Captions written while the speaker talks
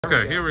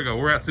Okay, here we go.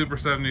 We're at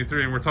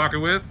Super73 and we're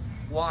talking with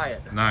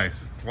Wyatt.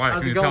 Nice. Wyatt,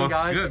 How's can it you going, tell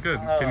us? guys? Good, good.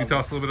 Can you tell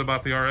us a little bit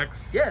about the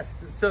RX?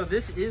 Yes. So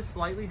this is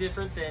slightly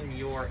different than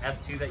your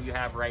S2 that you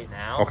have right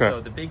now. Okay.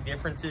 So the big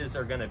differences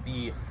are going to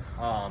be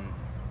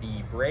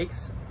the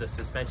brakes, the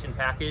suspension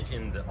package,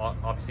 and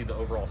obviously the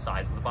overall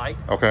size of the bike.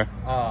 Okay.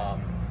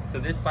 So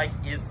this bike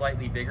is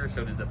slightly bigger,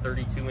 so it is a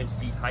 32-inch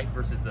seat height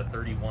versus the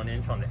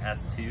 31-inch on the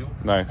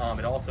S2. Nice.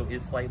 It also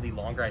is slightly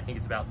longer. I think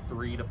it's about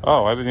 3 to 4.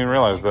 Oh, I didn't even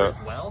realize that.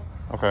 As well.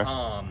 Okay.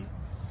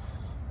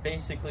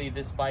 Basically,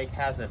 this bike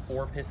has a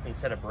 4-piston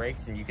set of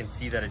brakes, and you can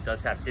see that it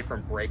does have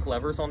different brake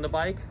levers on the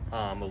bike.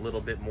 A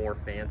little bit more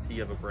fancy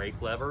of a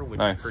brake lever, which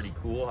nice. is pretty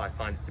cool. I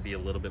find it to be a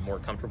little bit more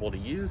comfortable to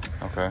use.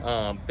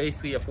 Okay.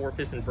 Basically, a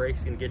 4-piston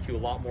brake's going to get you a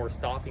lot more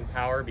stopping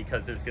power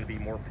because there's going to be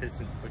more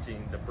piston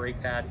pushing the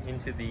brake pad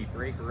into the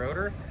brake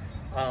rotor.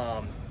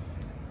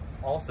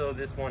 Also,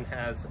 this one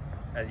has,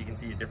 as you can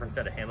see, a different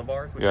set of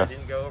handlebars, which I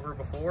didn't go over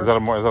before. Is that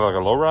like a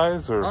low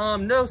rise or?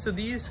 No, so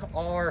these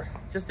are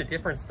just a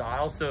different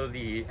style. So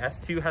the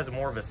S2 has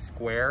more of a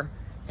square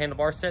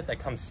handlebar set that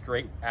comes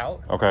straight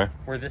out. Okay.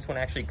 Where this one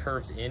actually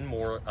curves in,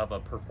 more of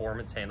a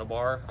performance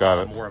handlebar.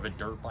 Got it. More of a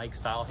dirt bike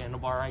style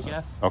handlebar, I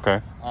guess.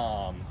 Okay.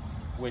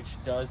 Which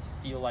does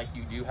feel like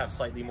you do have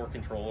slightly more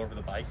control over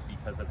the bike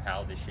because of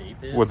how the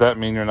shape is. Would that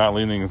mean you're not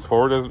leaning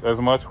forward as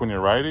much when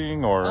you're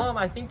riding, or?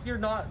 I think you're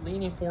not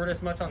leaning forward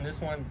as much on this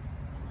one.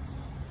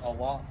 A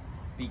lot,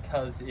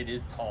 because it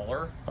is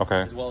taller,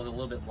 okay, as well as a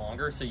little bit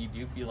longer, so you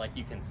do feel like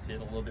you can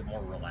sit a little bit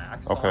more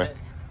relaxed okay. on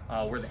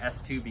it. Where the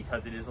S2,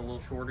 because it is a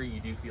little shorter,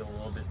 you do feel a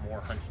little bit more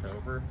hunched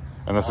over.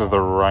 And this is the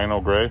Rhino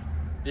Gray?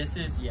 This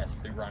is, yes,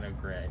 the Rhino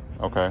Gray.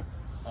 Okay.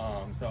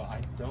 So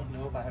I don't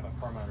know if I have a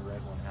Car-mounted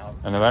red one out.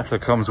 And it actually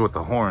comes with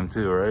the horn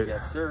too, right?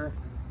 Yes, sir.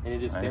 And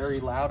it is nice. Very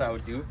loud. I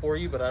would do it for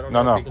you, but I don't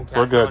know if we can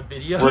we're catch good. it on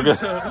video. We're good.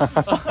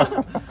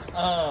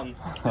 So,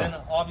 then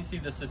obviously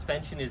the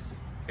suspension is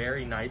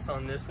very nice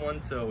on this one,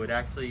 so it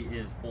actually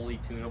is fully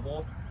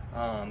tunable.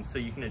 So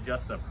you can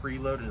adjust the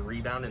preload and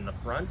rebound in the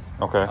front.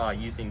 Okay.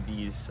 Using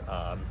these.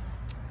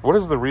 What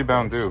does the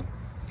rebound do?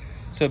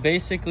 So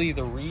basically,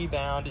 the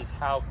rebound is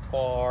how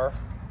far,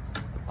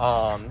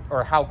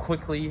 or how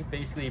quickly,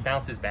 basically, it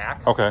bounces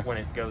back. Okay. When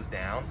it goes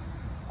down.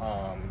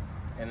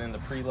 And then the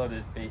preload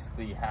is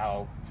basically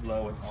how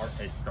low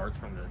it starts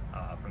from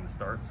the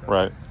start. So,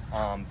 right.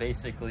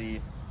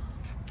 Basically,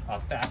 a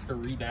faster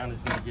rebound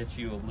is going to get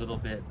you a little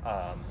bit.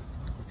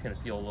 It's going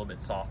to feel a little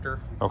bit softer.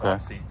 Okay. So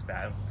obviously, it's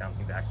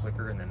bouncing back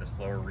quicker, and then the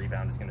slower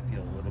rebound is going to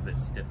feel a little bit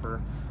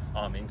stiffer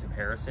in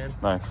comparison.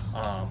 Nice.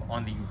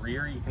 On the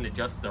rear, you can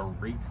adjust the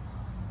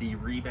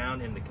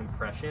rebound and the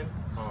compression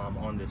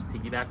on this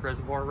piggyback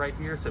reservoir right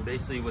here. So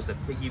basically, what the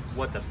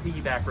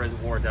piggyback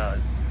reservoir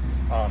does.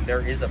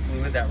 There is a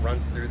fluid that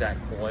runs through that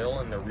coil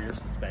in the rear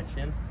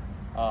suspension.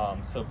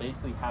 So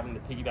basically having the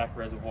piggyback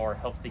reservoir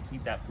helps to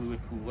keep that fluid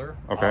cooler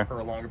for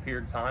a longer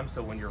period of time.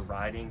 So when you're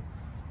riding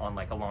on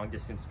like a long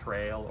distance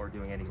trail or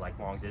doing any like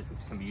long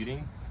distance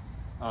commuting,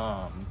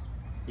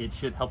 it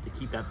should help to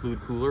keep that fluid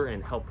cooler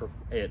and help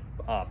it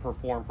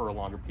perform for a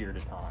longer period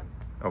of time.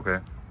 Okay.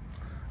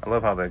 I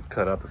love how they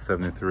cut out the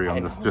 73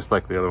 on this, just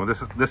like the other one.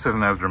 This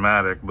isn't as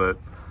dramatic, but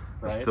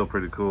it's still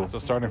pretty cool. So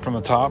starting from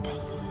the top,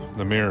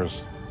 the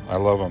mirrors. I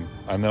love them.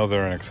 I know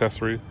they're an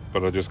accessory,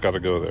 but I just got to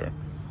go there.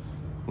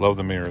 Love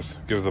the mirrors.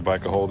 Gives the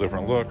bike a whole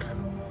different look,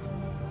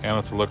 and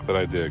it's a look that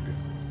I dig.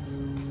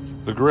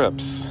 The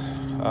grips.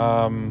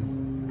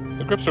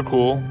 The grips are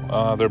cool.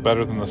 They're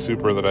better than the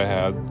Super that I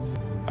had.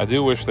 I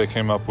do wish they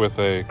came up with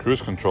a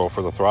cruise control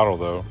for the throttle,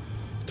 though.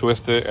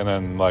 Twist it and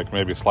then like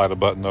maybe slide a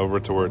button over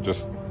to where it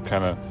just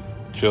kind of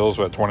chills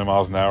at 20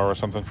 miles an hour or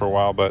something for a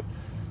while, but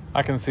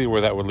I can see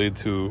where that would lead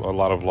to a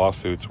lot of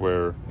lawsuits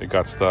where it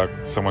got stuck,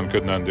 someone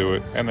couldn't undo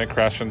it, and they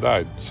crashed and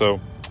died. So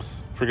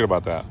forget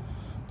about that.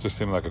 Just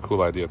seemed like a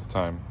cool idea at the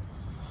time.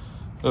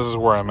 This is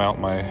where I mount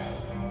my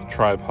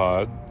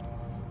tripod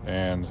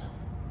and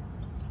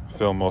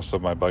film most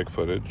of my bike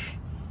footage.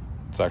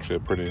 It's actually a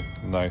pretty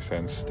nice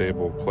and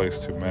stable place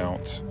to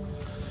mount.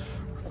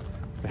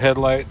 The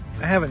headlight,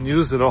 I haven't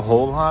used it a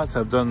whole lot.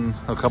 I've done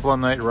a couple of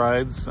night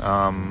rides.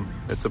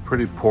 It's a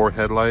pretty poor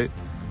headlight,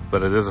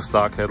 but it is a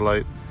stock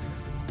headlight.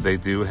 They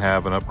do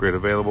have an upgrade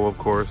available, of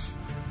course,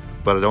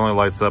 but it only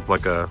lights up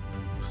like a,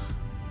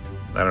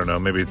 I don't know,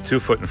 maybe 2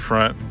 foot in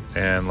front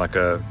and like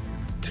a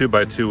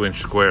 2x2 inch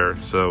square.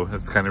 So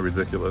it's kind of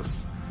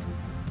ridiculous.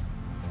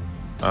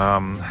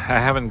 I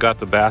haven't got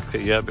the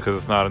basket yet because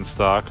it's not in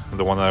stock.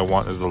 The one that I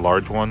want is the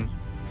large one.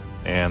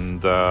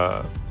 And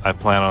I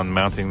plan on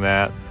mounting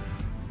that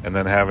and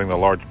then having the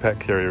large pet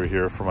carrier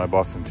here for my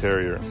Boston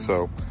Terrier.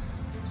 So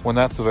when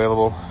that's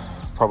available,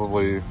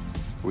 probably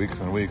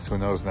weeks and weeks, who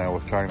knows now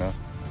with China,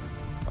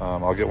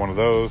 I'll get one of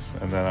those,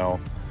 and then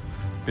I'll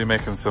be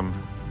making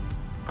some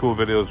cool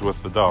videos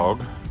with the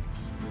dog.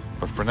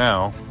 But for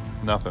now,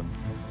 nothing.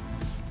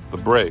 The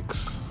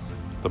brakes.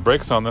 The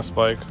brakes on this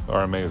bike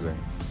are amazing.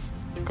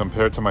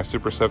 Compared to my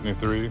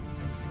Super73,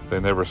 they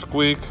never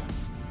squeak,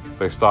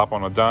 they stop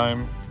on a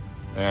dime,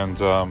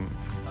 and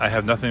I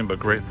have nothing but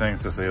great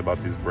things to say about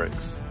these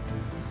brakes.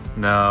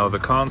 Now, the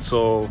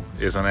console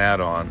is an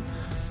add-on.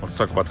 Let's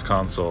talk about the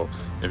console.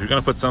 If you're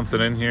gonna put something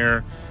in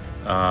here,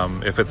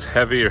 if it's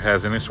heavy or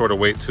has any sort of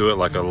weight to it,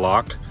 like a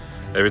lock,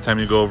 every time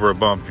you go over a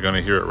bump, you're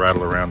gonna hear it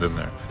rattle around in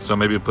there. So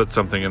maybe put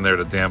something in there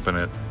to dampen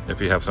it if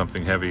you have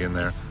something heavy in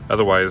there.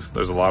 Otherwise,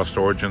 there's a lot of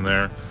storage in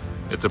there.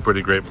 It's a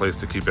pretty great place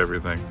to keep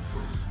everything.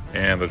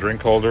 And the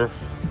drink holder,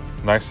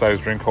 nice size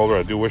drink holder.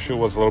 I do wish it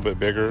was a little bit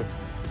bigger,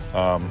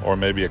 or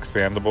maybe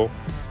expandable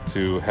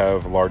to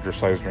have larger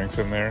size drinks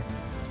in there.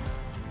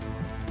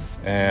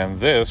 And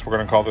this, we're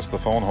gonna call this the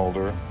phone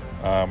holder.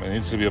 It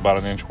needs to be about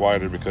an inch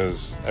wider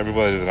because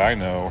everybody that I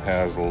know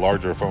has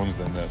larger phones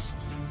than this.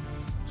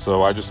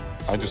 So I just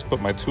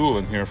put my tool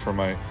in here for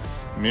my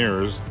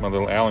mirrors, my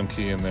little Allen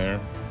key in there,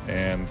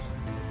 and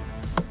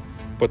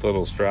put the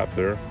little strap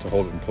there to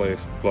hold it in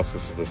place. Plus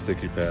this is a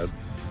sticky pad.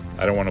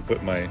 I don't want to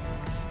put my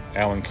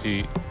Allen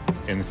key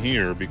in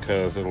here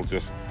because it'll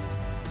just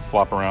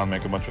flop around,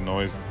 make a bunch of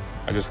noise.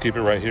 I just keep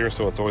it right here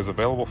so it's always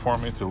available for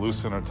me to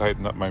loosen or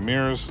tighten up my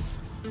mirrors.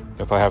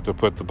 If I have to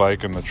put the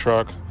bike in the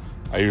truck,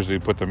 I usually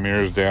put the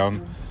mirrors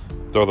down,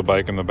 throw the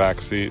bike in the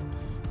back seat,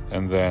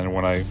 and then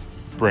when I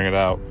bring it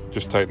out,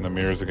 just tighten the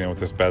mirrors again with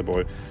this bad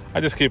boy.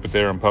 I just keep it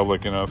there in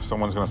public, you know, if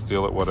someone's gonna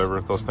steal it,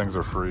 whatever. Those things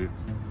are free.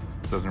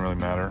 Doesn't really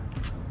matter.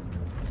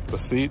 The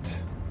seat,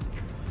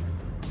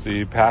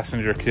 the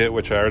passenger kit,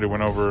 which I already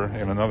went over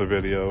in another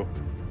video,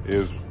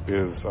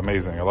 is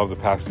amazing. I love the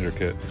passenger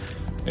kit.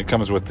 It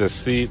comes with this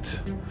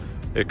seat,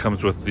 it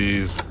comes with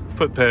these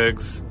foot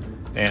pegs,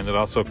 and it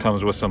also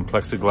comes with some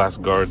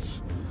plexiglass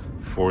guards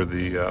for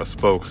the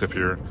spokes if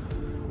you're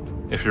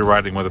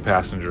riding with a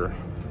passenger.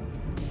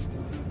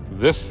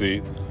 This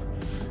seat,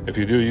 if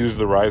you do use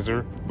the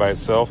riser by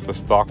itself, the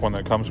stock one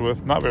that comes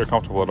with, not very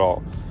comfortable at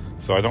all.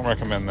 So I don't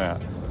recommend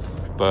that.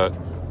 But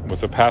with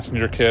the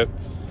passenger kit,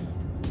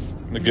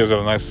 it gives it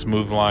a nice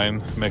smooth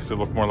line, makes it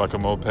look more like a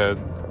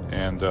moped,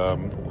 and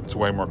it's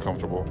way more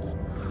comfortable.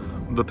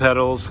 The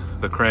pedals,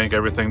 the crank,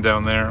 everything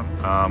down there,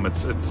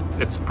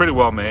 it's pretty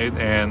well made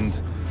and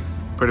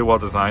pretty well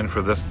designed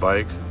for this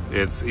bike.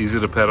 It's easy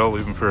to pedal,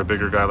 even for a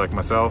bigger guy like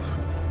myself.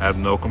 I have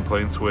no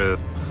complaints with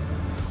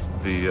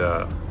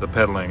the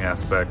pedaling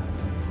aspect.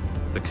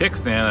 The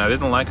kickstand, I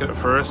didn't like it at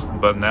first,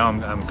 but now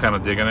I'm kind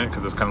of digging it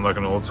because it's kind of like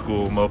an old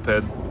school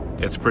moped.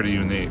 It's pretty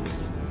unique.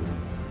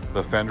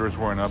 The fenders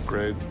were an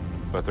upgrade,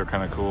 but they're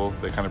kind of cool.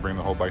 They kind of bring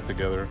the whole bike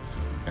together.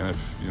 And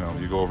if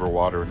you go over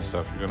water and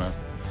stuff, you're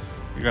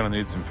gonna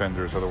need some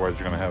fenders. Otherwise,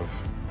 you're gonna have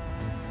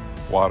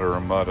water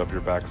or mud up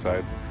your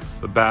backside.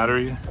 The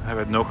battery, I've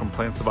had no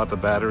complaints about the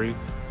battery.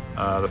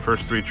 The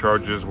first 3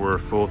 charges were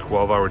full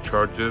 12-hour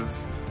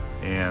charges,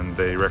 and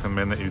they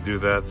recommend that you do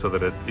that so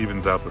that it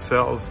evens out the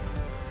cells.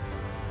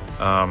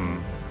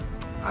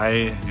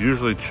 I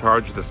usually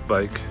charge this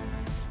bike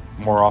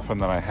more often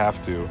than I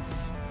have to.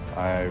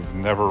 I've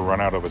never run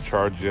out of a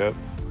charge yet,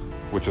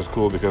 which is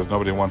cool because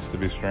nobody wants to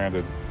be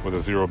stranded with a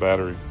 0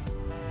 battery.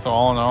 So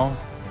all in all,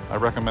 I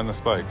recommend this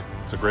bike.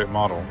 It's a great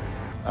model.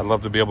 I'd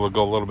love to be able to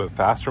go a little bit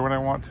faster when I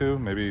want to,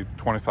 maybe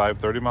 25,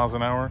 30 miles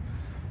an hour,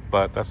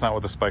 but that's not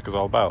what this bike is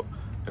all about.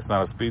 It's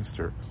not a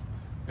speedster.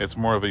 It's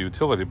more of a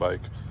utility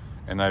bike,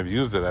 and I've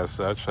used it as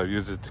such. I've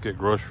used it to get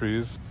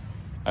groceries.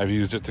 I've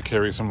used it to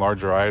carry some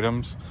larger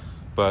items,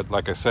 but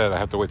like I said, I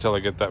have to wait till I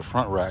get that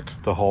front rack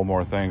to haul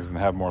more things and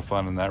have more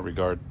fun in that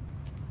regard.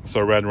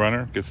 So Red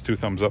Runner gets 2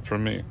 thumbs up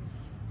from me.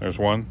 There's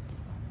one,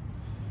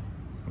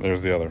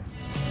 there's the other.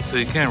 So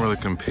you can't really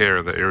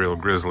compare the Ariel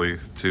Grizzly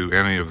to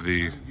any of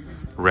the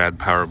Rad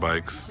power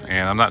bikes,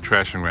 and I'm not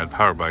trashing Rad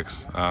power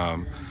bikes.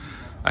 I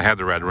had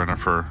the Rad Runner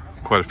for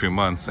quite a few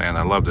months and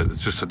I loved it.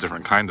 It's just a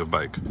different kind of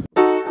bike.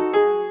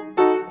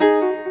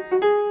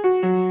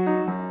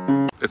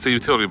 It's a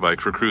utility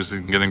bike for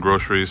cruising, getting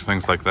groceries,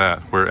 things like that,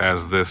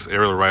 whereas this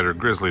Ariel Rider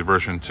Grizzly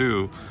version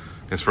 2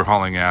 is for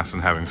hauling ass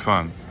and having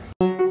fun.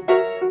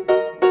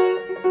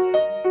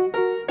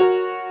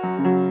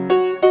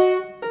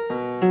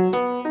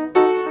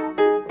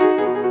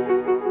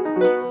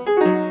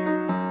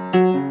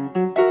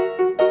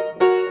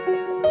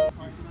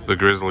 The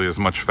Grizzly is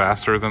much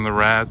faster than the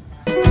Rad.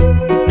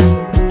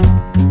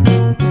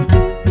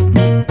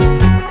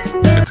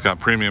 It's got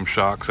premium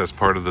shocks as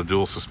part of the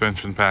dual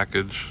suspension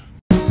package.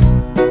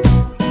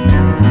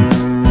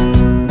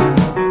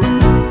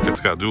 It's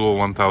got dual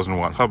 1000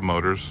 watt hub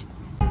motors.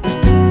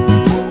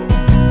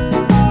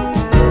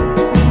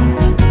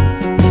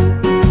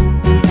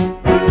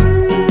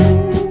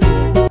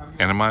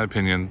 And in my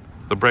opinion,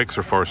 the brakes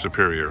are far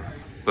superior.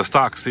 The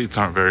stock seats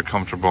aren't very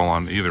comfortable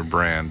on either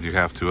brand. You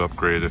have to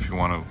upgrade if you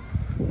want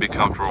to be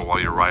comfortable while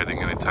you're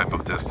riding any type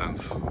of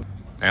distance.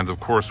 And of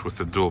course, with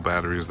the dual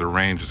batteries, the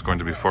range is going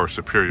to be far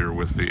superior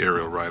with the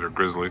Ariel Rider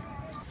Grizzly.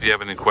 If you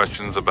have any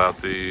questions about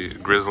the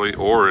Grizzly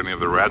or any of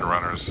the Rad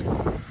Runners,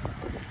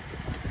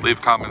 leave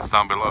comments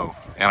down below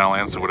and I'll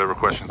answer whatever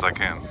questions I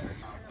can.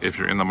 If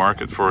you're in the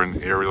market for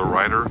an Ariel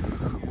Rider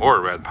or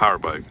a Rad power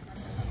bike,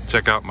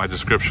 check out my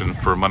description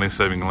for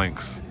money-saving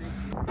links.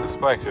 This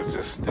bike is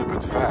just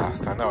stupid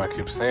fast. I know I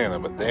keep saying it,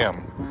 but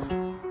damn.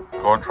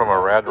 Going from a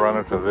Rad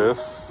Runner to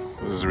this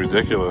is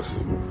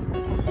ridiculous.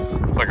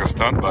 It's like a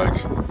stunt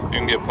bike. You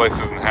can get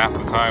places in half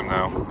the time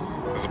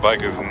now. This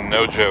bike is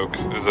no joke.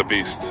 It's a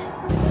beast.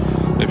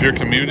 If you're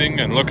commuting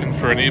and looking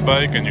for an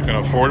e-bike and you can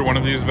afford one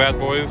of these bad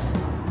boys,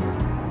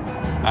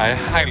 I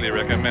highly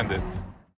recommend it.